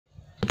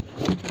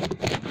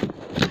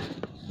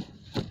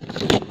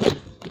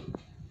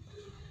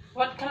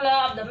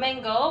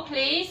mango,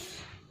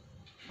 please.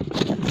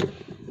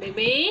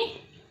 Baby,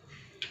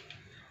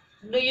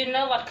 do you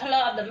know what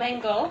color of the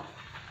mango?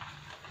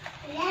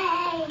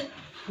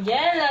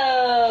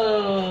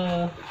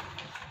 Yellow.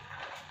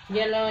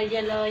 Yellow,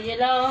 yellow,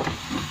 yellow.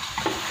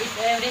 It's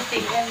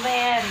everything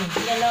everywhere.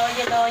 Yellow,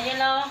 yellow,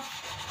 yellow.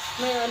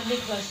 My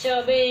little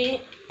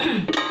chubby.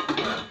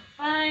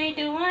 Why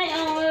do I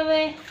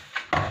always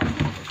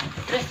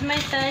dress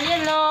matter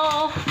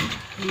yellow?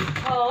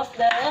 Because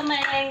the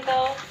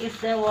mango is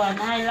the one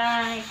I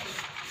like.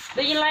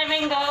 Do you like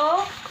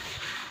mango?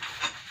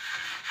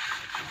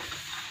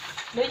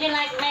 Do you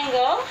like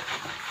mango?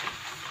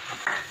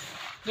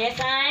 Yes,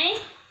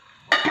 I.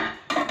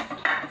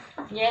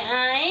 Yeah,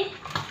 I.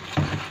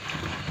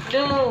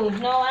 Do.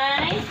 No,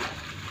 I.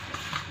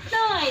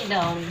 No, I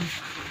don't.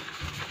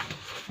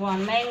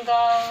 1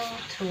 mango,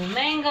 2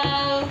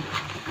 mango,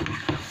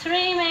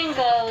 3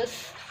 mangoes,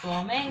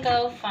 4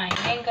 mango,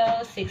 5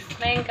 mango, 6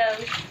 mango,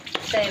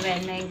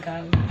 7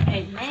 mango,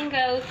 8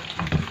 mangoes,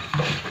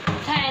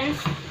 10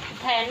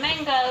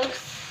 mangoes,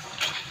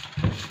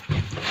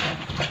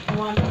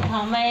 1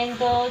 little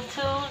mango,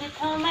 2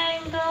 little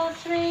mango,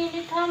 3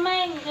 little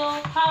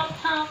mango, hop,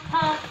 hop,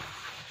 hop.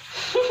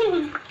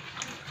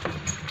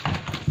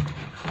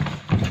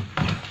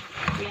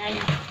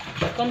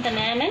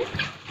 Continental.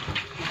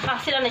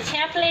 Sit on the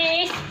chair,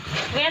 please.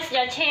 Where's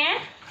your chair?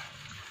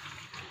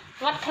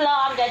 What color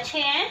of your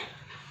chair?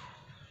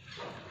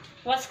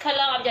 What's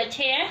color of your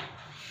chair?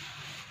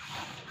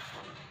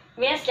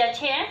 Where's your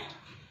chair?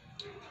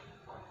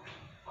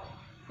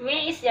 Where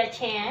is your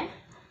chair?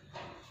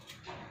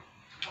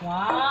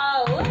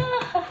 Wow.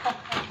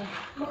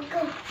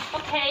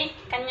 Okay,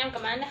 canh nhâm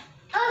cầm anh đó.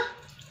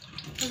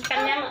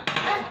 Canh nhâm.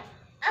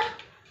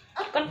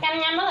 Con canh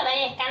nhâm nó ở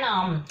đây, canh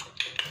nòm.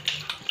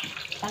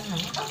 Canh nòm.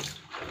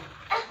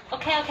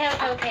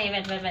 Okay,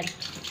 wait.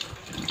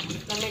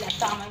 Let me let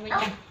some of it.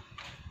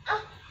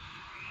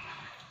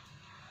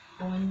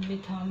 1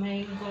 little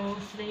mango,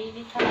 3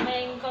 little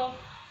mango.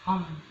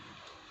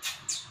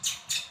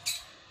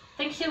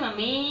 Thank you,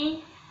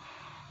 mommy.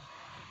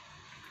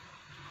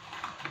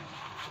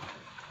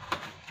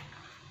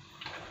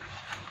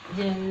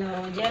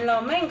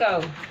 Yellow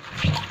mango.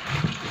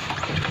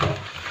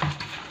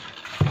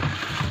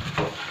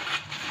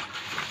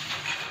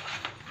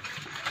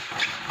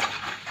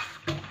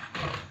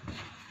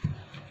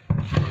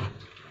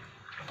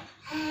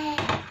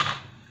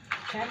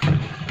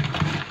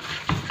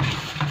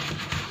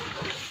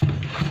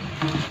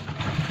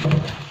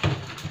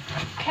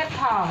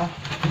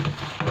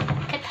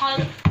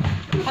 Kettle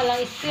color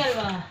is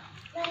silver.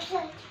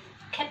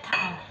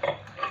 Kettle.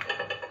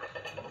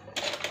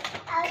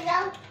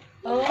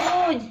 Oh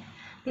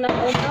no!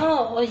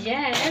 Oh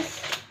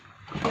yes.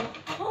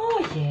 Oh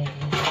yes.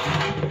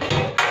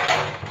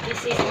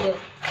 This is the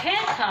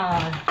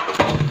kettle.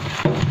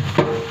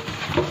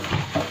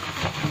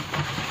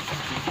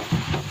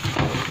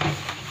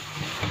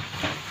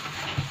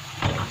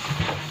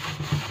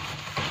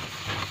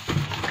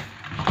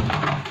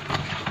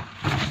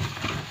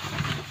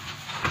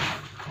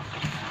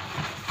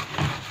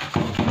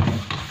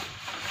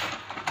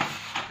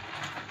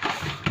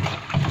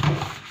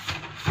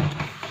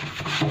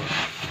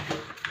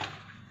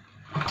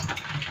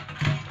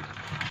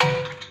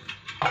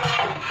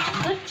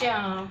 Good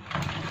job.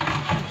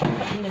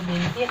 Put in the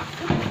bin.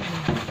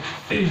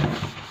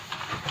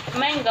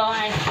 Mango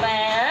I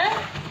spell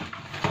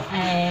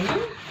M-A-N-G-O.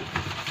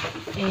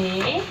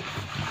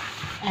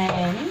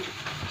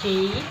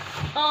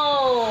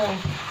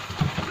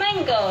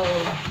 Mango.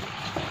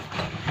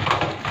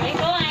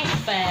 Mango I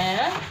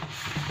spell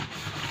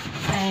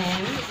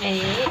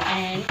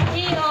M-A-N-G-O.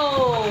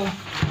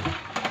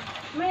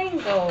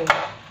 Mango.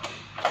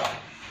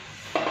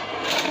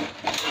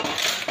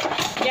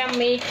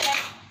 Yummy,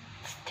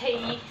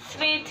 tasty,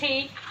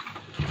 sweetie,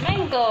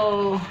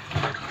 mango.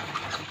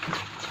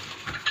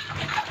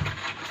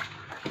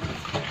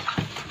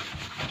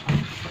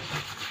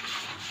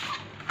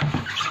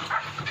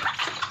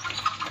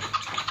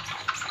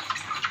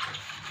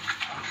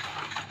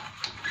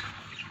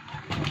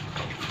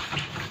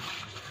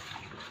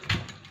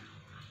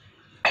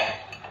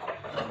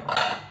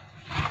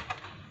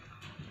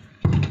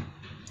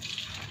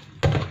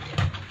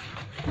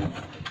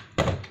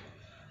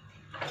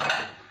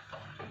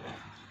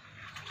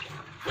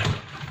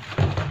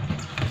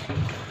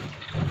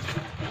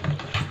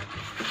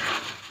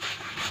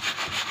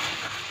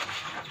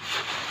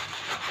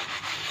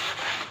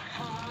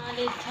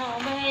 Little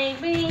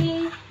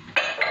baby,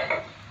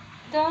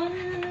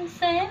 don't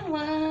say a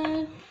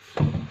word.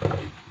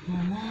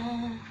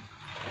 Mama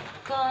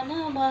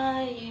gonna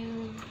buy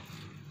you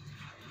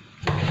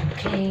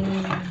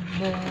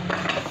kingbirds.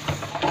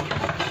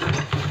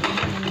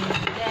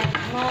 That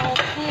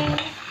mocking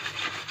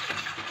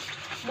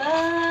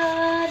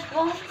bird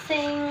won't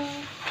sing.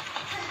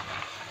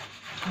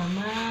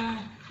 Mama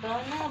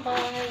gonna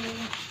buy you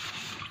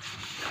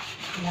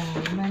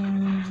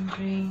diamond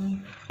ring.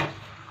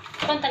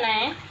 Con tên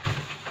này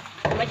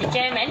mà chị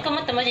chơi mến con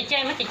mất từ mới chị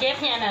chơi mất chị chơi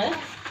nhà nữ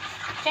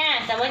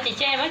cha từ mới chị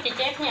chơi mất chị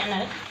chơi nhà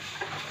nữ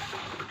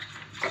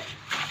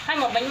Hai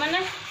một bánh mắn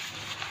đấy.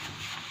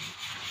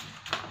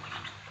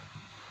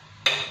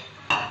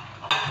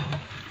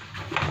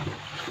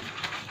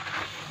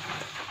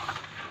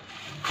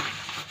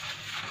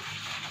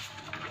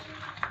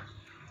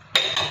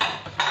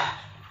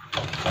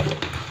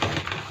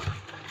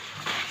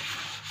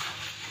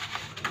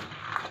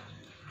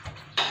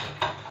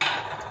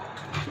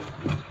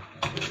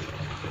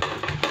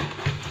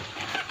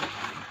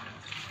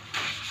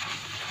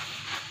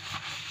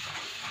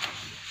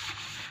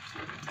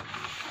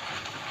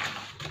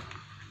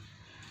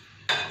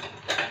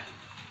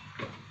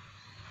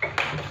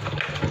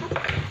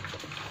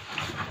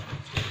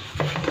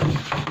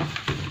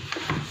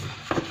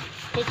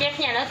 Chị chép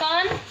nhà nữa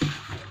con.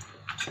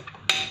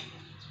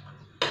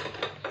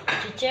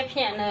 Chị chép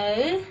nhà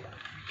nữ.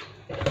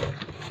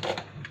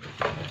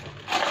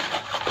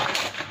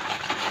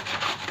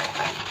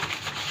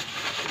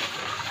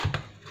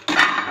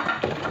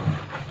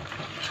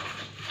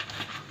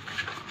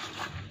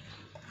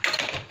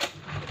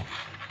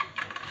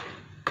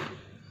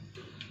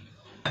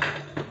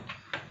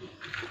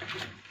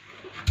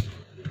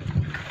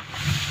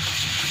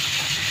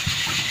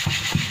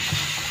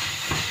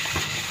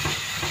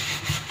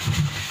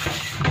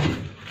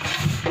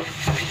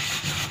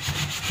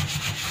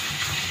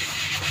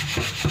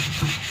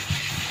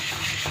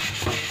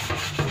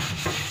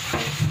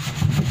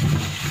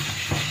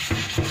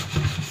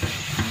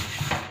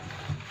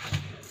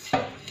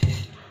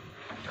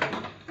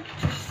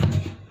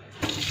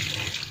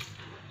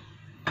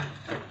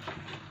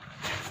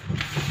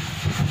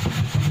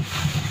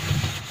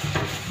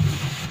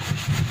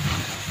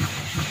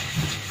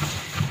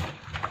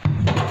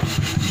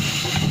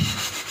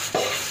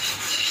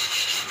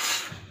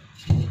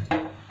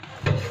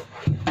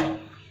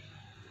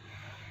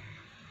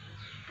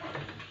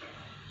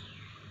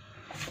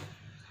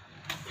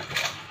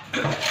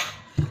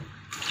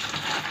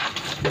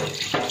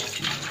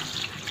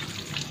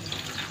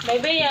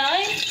 Baby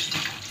ơi,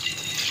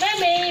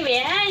 baby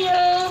where are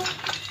you?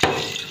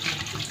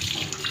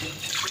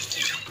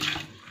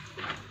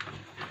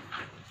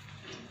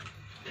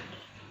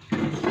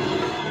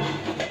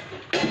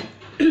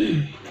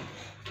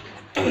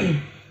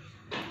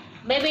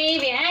 Baby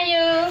where are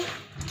you?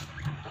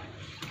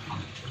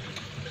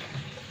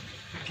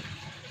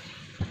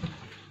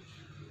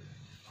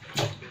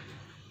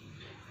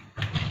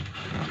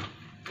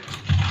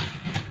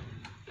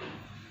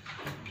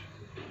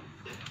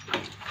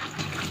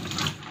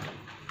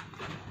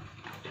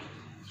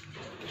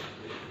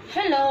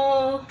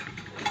 Hello.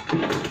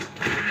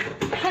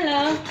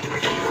 Hello.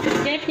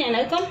 Chép nhà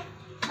nữ con.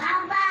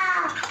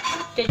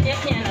 Chị chép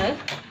nhà nữ.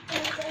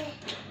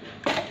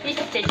 Đi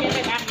chị chép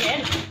về mặt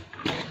vậy.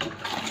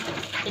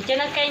 Chị cho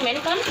nó cây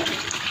mến con.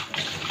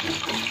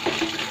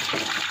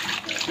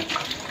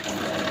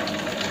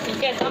 Chị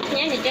cho tốt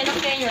nhé, chị cho nó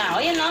cây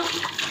lỗi với nó.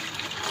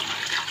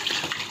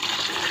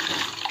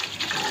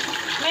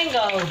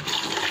 Mango.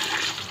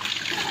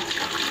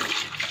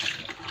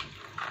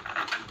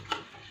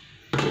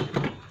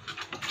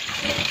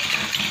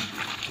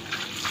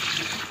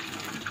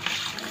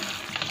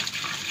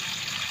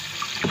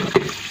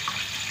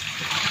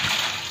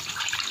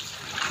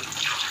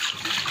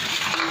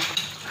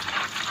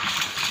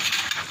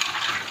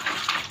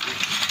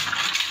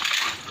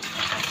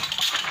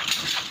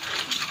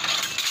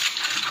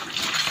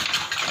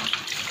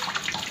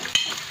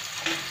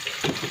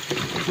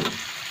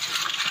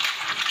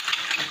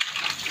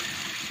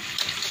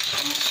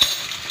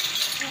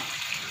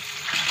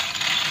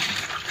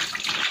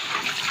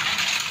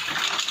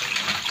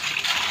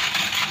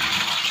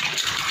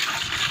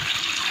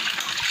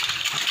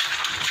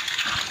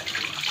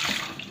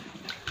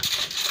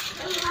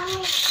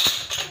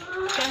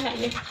 Lại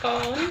đi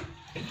con.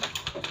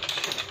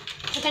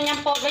 Cho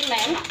nhâm bột bên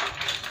mẹ.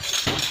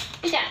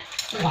 Ý chà.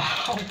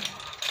 Wow.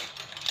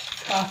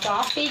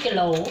 Có phi cái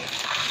lỗ.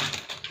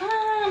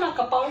 Nó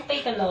có bông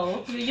phi cái lỗ.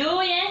 Vui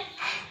vui nhé.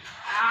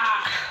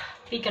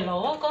 Phi cái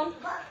lỗ con.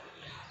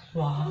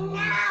 Wow.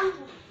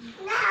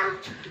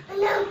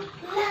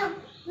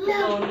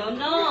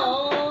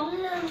 No.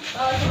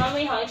 Thì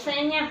mami hỏi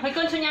xem nha. Hỏi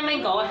con cho nhâm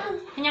bên cổ.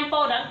 Nhâm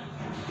bột đó.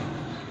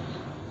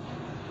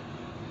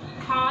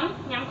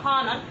 Con, nhâm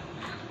con đó.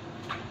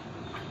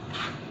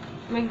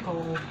 Mango.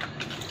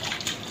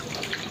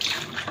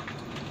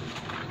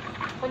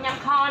 Con nhâm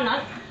con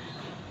nữa.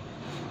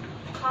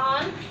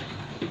 Con.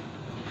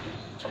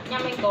 Chụp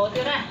nhâm mango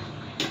tiêu nè.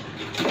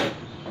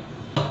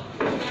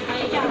 Nhâm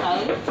mấy cho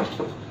thử.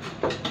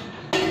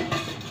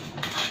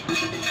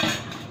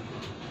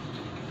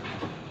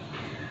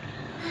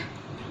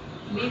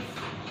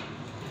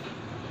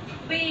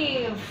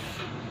 Beef.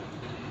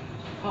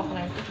 Hoặc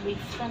là cái beef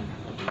xanh.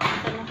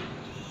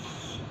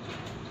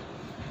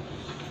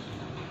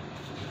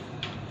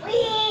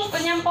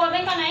 Con nhâm bột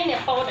với con này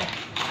nè bột này.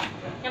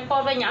 Nhâm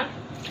bột với nhẫn.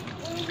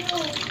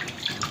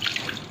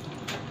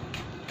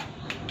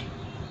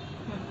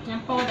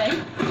 Nhâm bột đấy.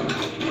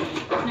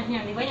 Này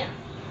nhầm đi với nhỉ.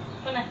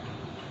 Con này.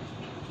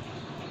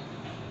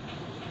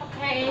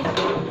 Ok.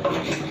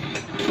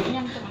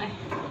 Nhâm chụp này.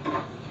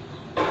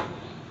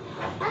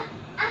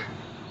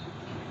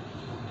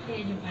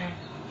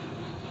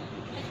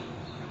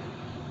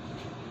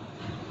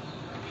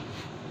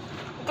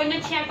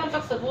 che con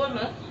tóc sờ buồn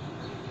mà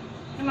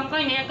nhưng mà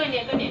cái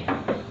này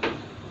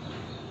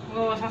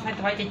ô sao phải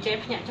thoải chết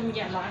nhẹ trong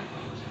dạ lại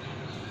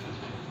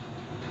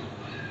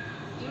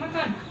mắc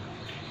con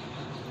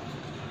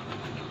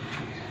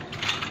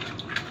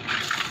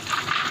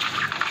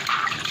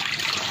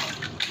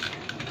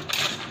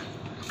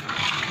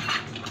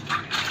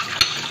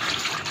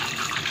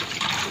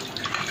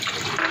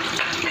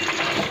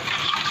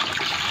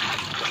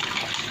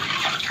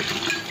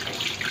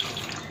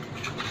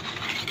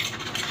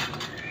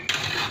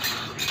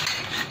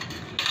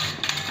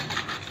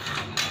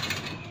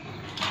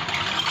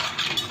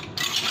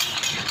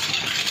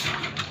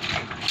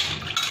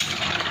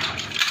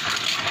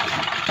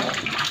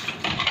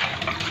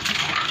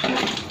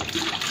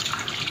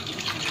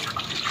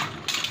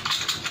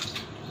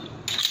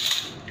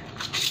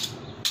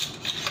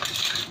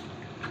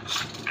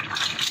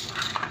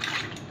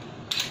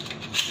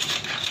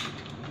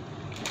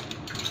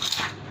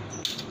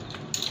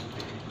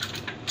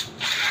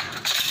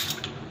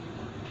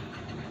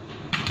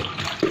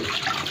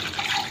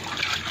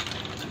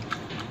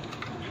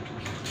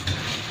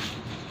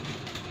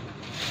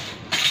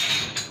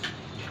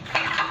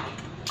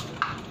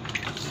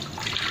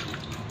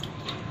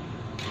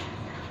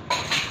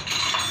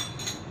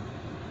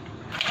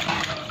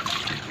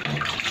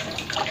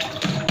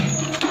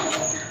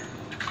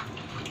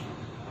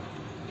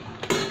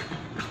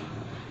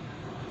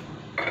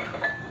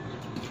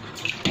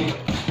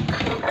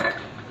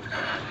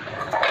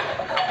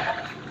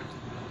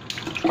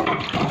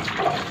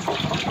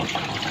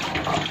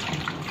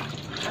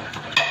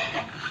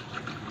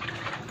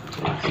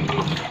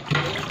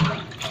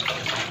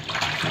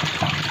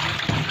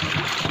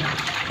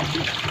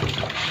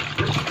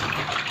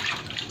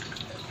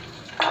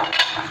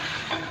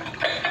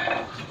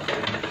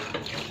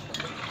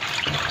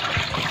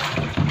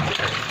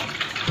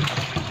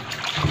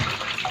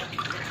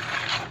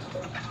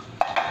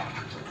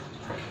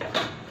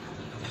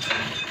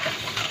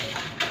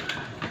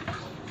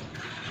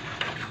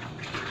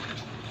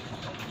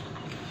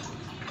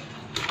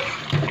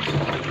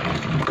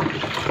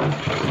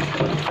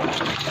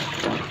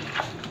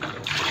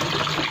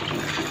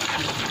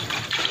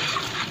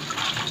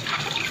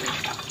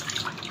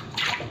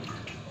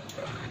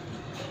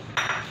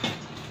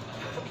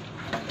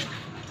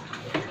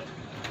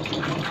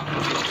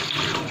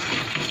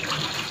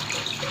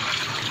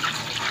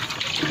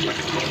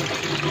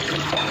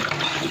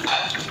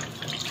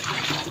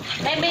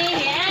baby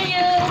where are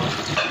you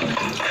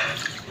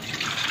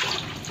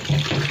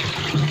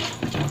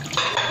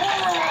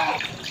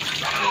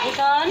đi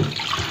con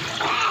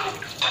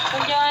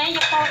cho ấy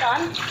cho con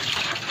đón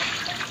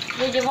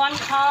do you want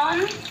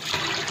corn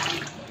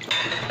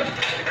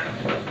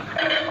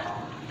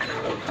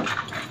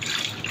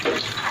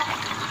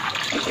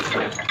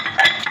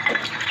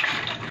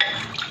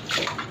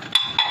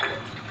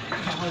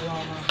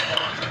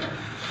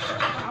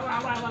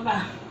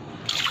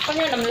có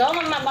như làm lố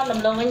mà bao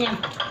làm luôn với nhau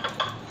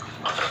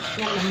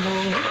nhâm làm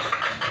luôn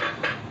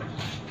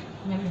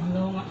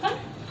á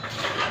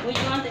we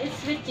want to eat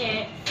sweet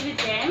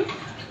jam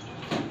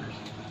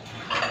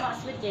gọi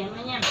sweet jam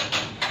đó nha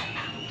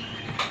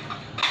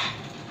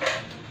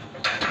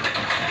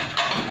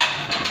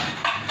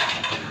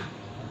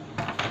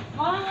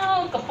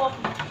wow cặp bột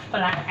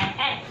là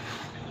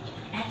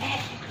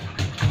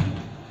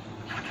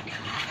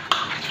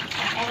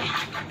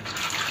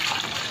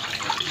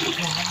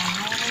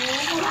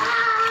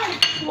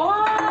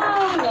wow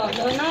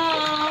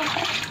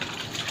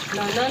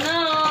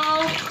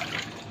no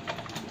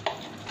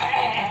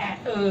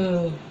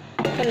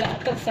cái là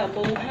cực xả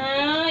bùng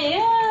ha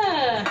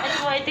yeah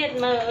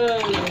excited mà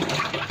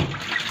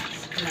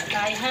lại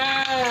đây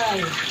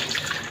hai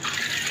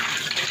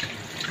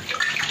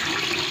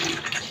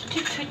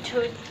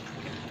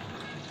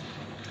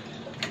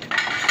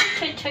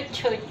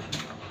chut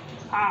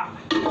à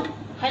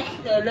hết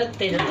lực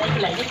tiền đây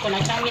lại cái con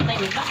này sang bên tay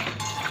mình bắt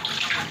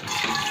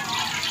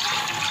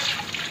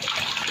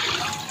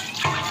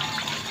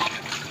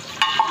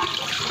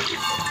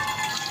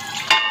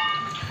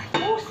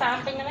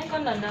something nó có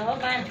lần nữa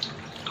bạn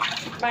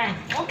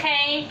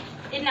okay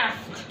enough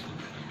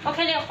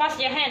okay now wash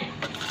your hand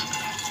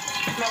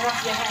now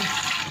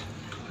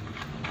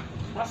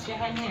wash your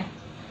hand here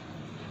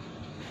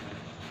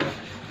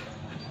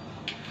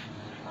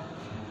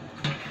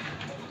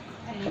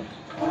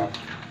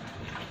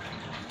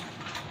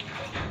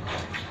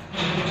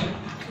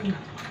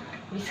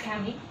Which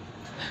đi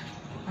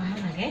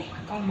là cái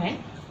con mến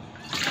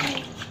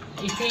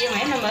chị phi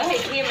mến nó mở thì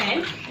phi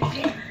mến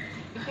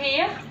phi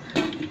á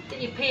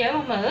chị phi ở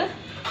mở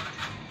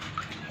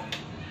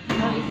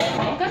rồi chị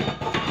mến cất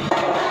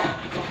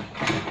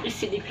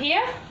is it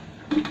here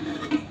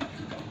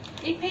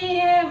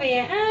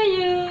where are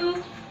you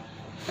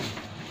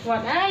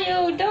what are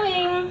you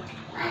doing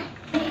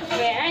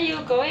where are you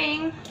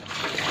going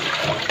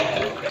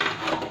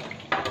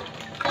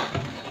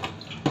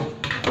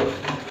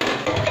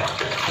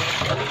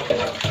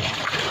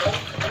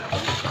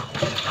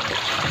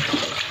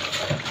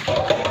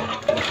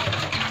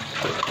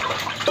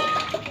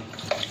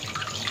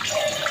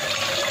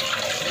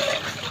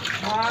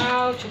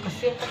Wow, chụp cái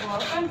xiên quá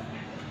con.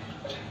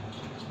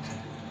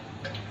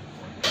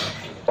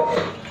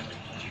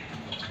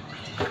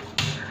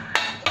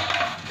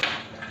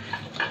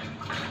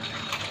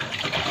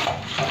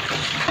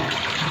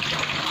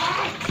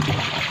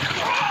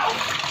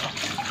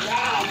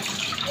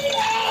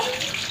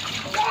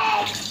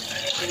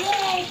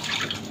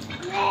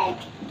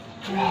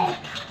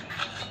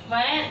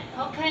 Wet,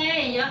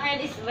 okay, your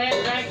hand is wet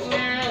right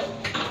now.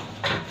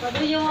 What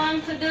do you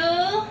want to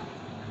do?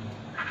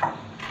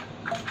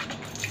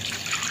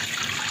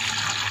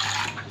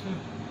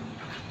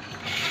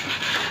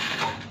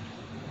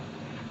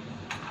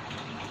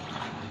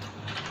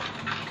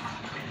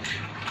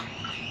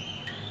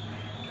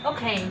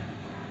 Okay,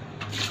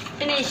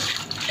 finish.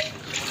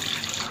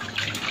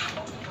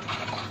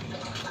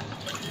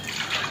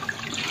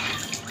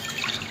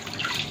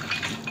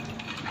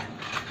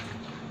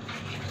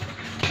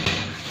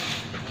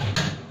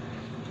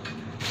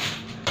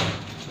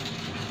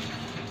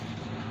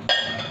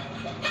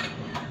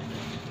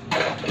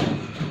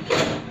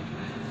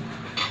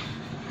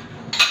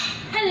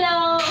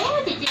 Hello,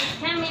 oh, chị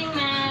coming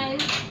now.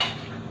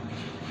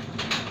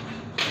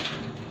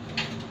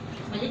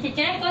 Vậy chị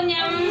chế có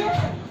nhâm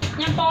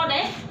po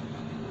đấy.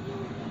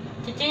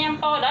 Chị chế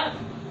nhâm po đó.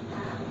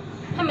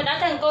 Thôi mình đã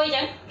thành cô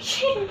chẳng.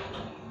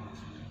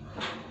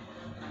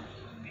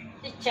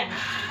 Chị chả.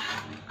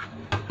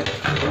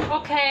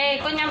 Ok,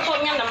 có nhâm po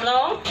nhâm nằm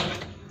lớn.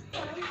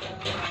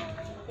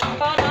 Nhâm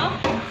po đó.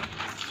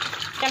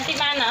 Chăm tí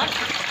ba nữa.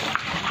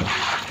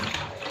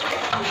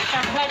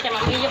 Chăm lại cho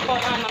mà mi vô po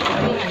mà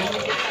mi này.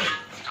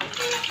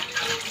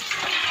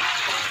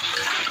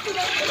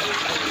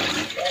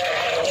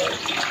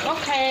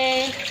 Ok.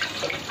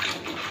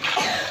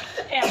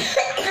 Em.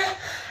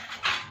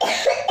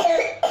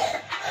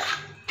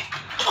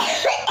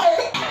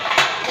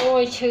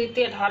 Ôi trừ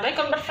tiệt hỏi đấy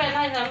con bắt fan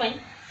hay sao mình?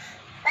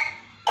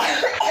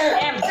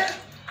 Em.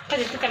 Cái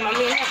gì tôi cần mà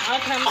miếng hỏi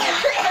thăm.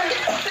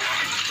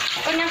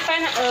 Con nhắm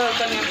fan hả?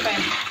 Con nhắm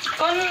fan.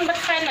 Con bắt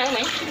fan hả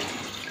mình?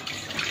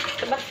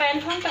 Con bắt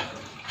fan không ta?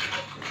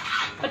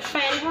 Bắt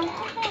fan không?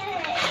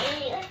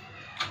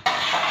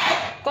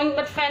 Con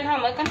bắt fan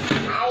không mấy con?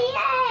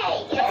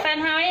 Bắt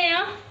fan không ấy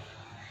hả?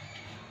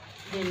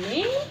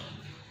 Really?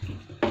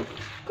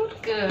 Good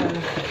girl.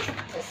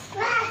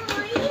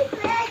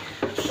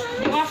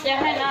 Wash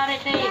your hand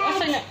already.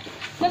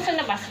 Con xin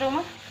là bathroom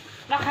á.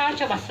 Bác hao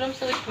cho bathroom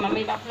xui mà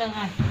mình bọc lưng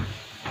rồi.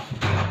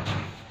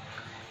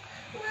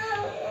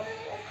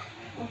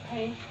 Ok.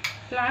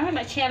 Láng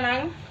đã che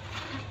láng.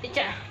 Đi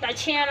chả, đã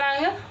che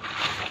láng á.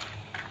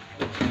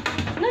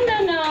 No no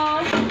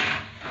no.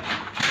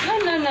 No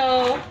no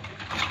no.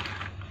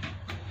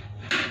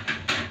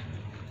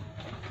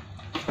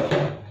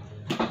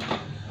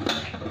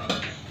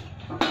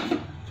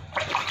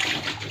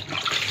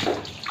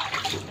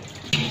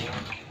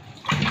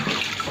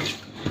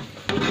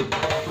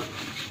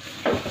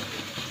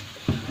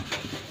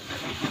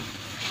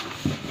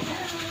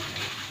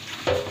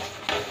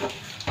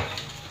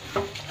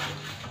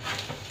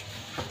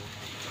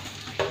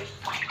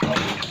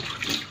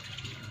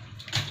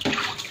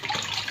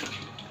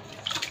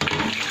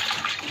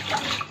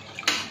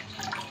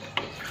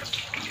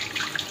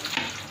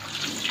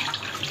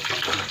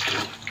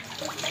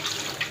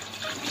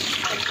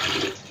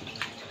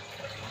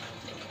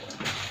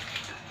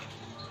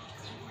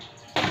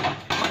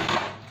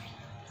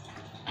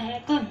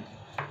 Con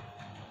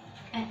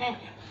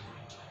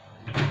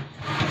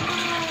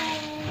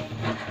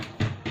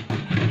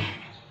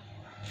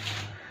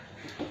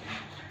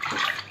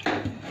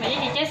mày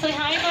đi chơi xui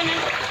hói con nè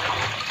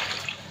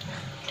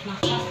mặc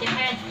cho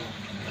hai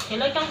thì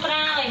lôi trong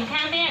ra rồi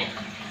khang đi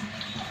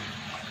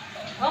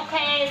ok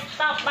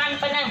stop ban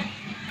bên này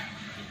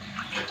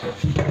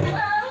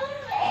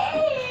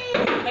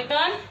mày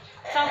con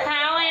xong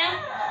tháo ấy á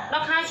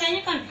đọc hai chơi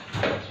nhé con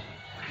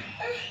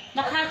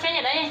đọc hai chơi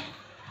ở đây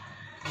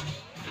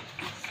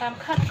làm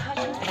khát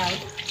chân đấy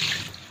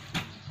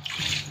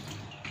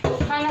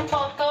hai nó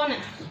bọt con nè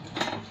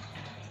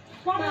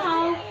wow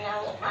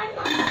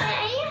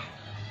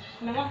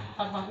đúng không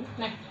hòn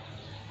này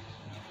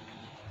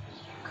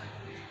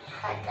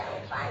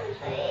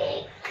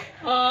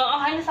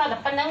hay nó sao đập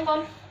pan nắng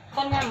con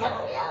nhầm mất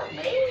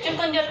chứ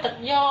con vô tịch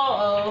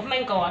do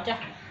mang cỏ chưa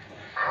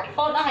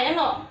con đã thấy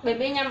nó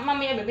baby nhầm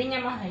mami baby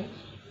nhầm nó thấy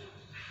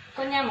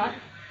con nhầm mất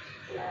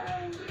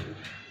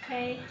ok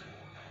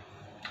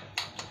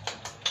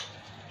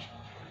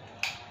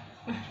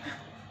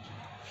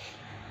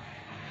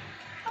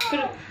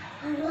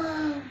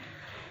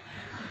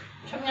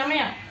chậm nhắm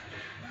nè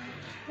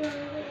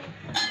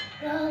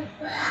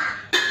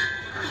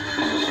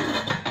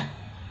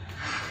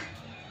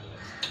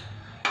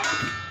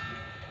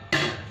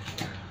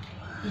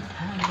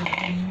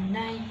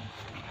này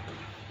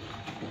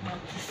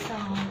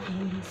song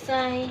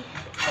inside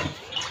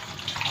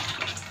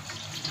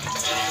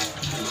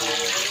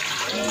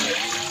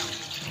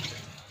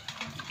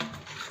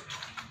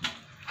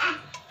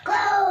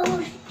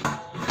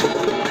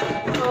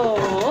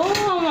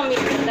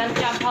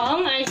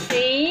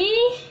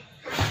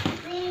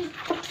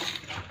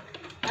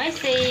I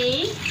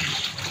see.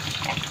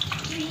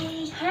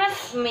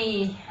 Trust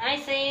me. I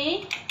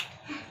see.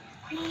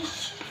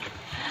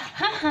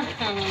 Ha ha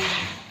ha.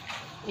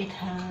 It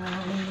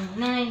has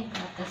night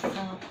but the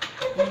soul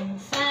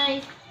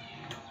inside.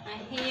 I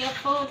hear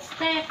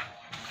footsteps.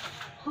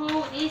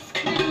 Who is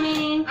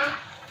coming?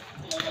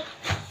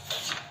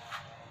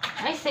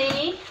 I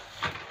see.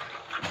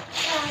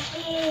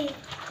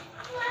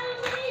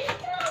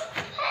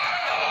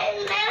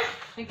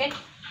 Okay,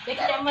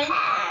 take it down,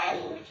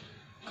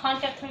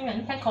 contact me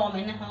and take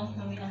comment na không?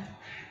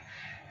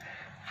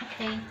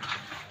 Okay.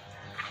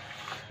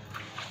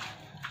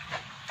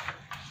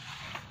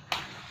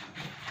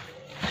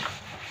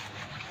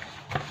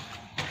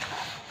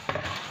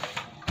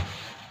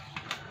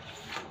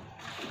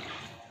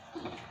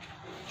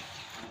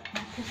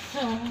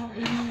 So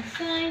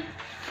inside,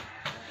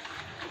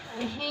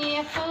 I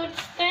hear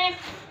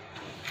footsteps.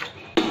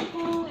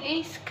 Who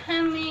is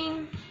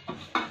coming?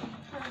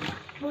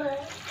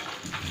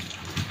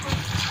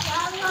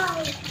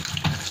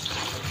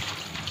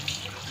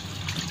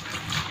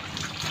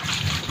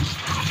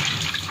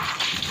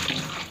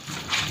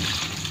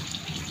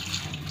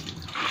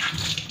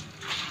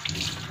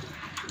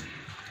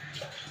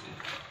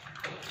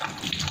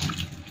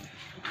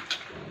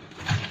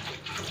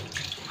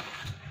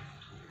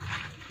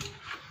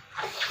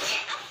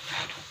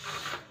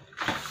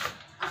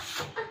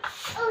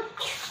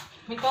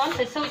 Mấy con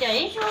sẽ xui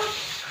vậy?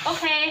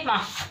 Ok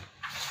mà.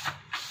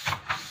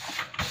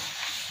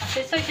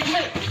 Sẽ xui chính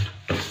thức.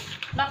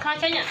 Đó khai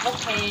cho nhận. Ok.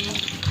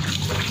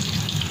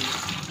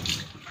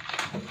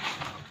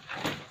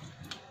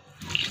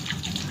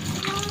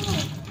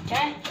 Ok.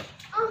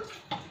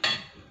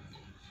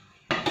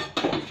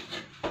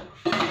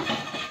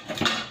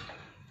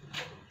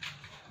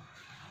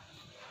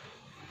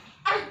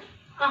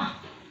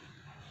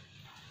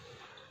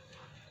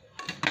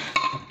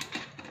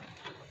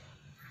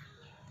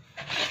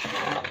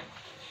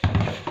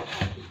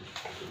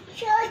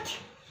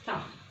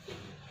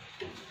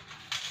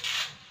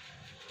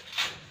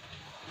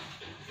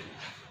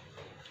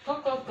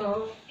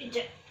 Go.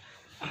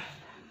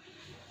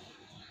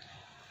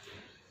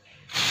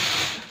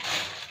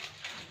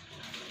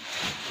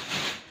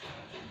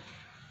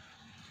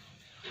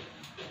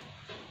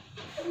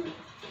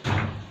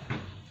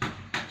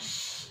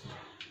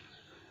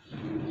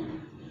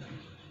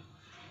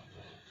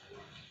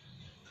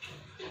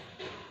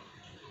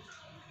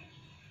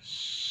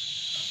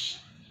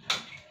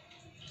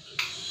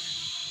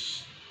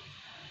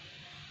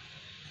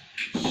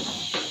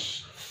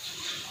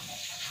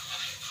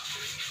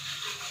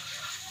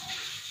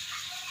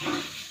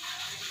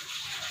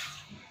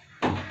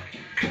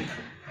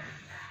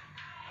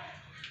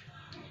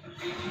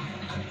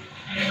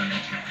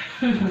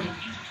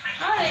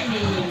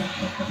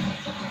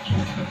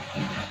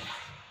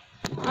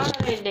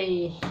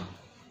 Already.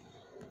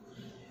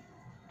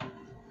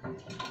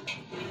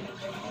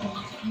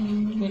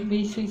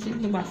 Maybe she's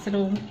in the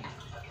bathroom.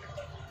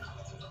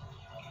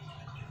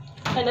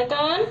 Hello,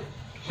 con.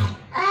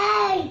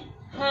 Hi.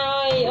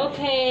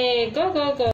 Okay. Go.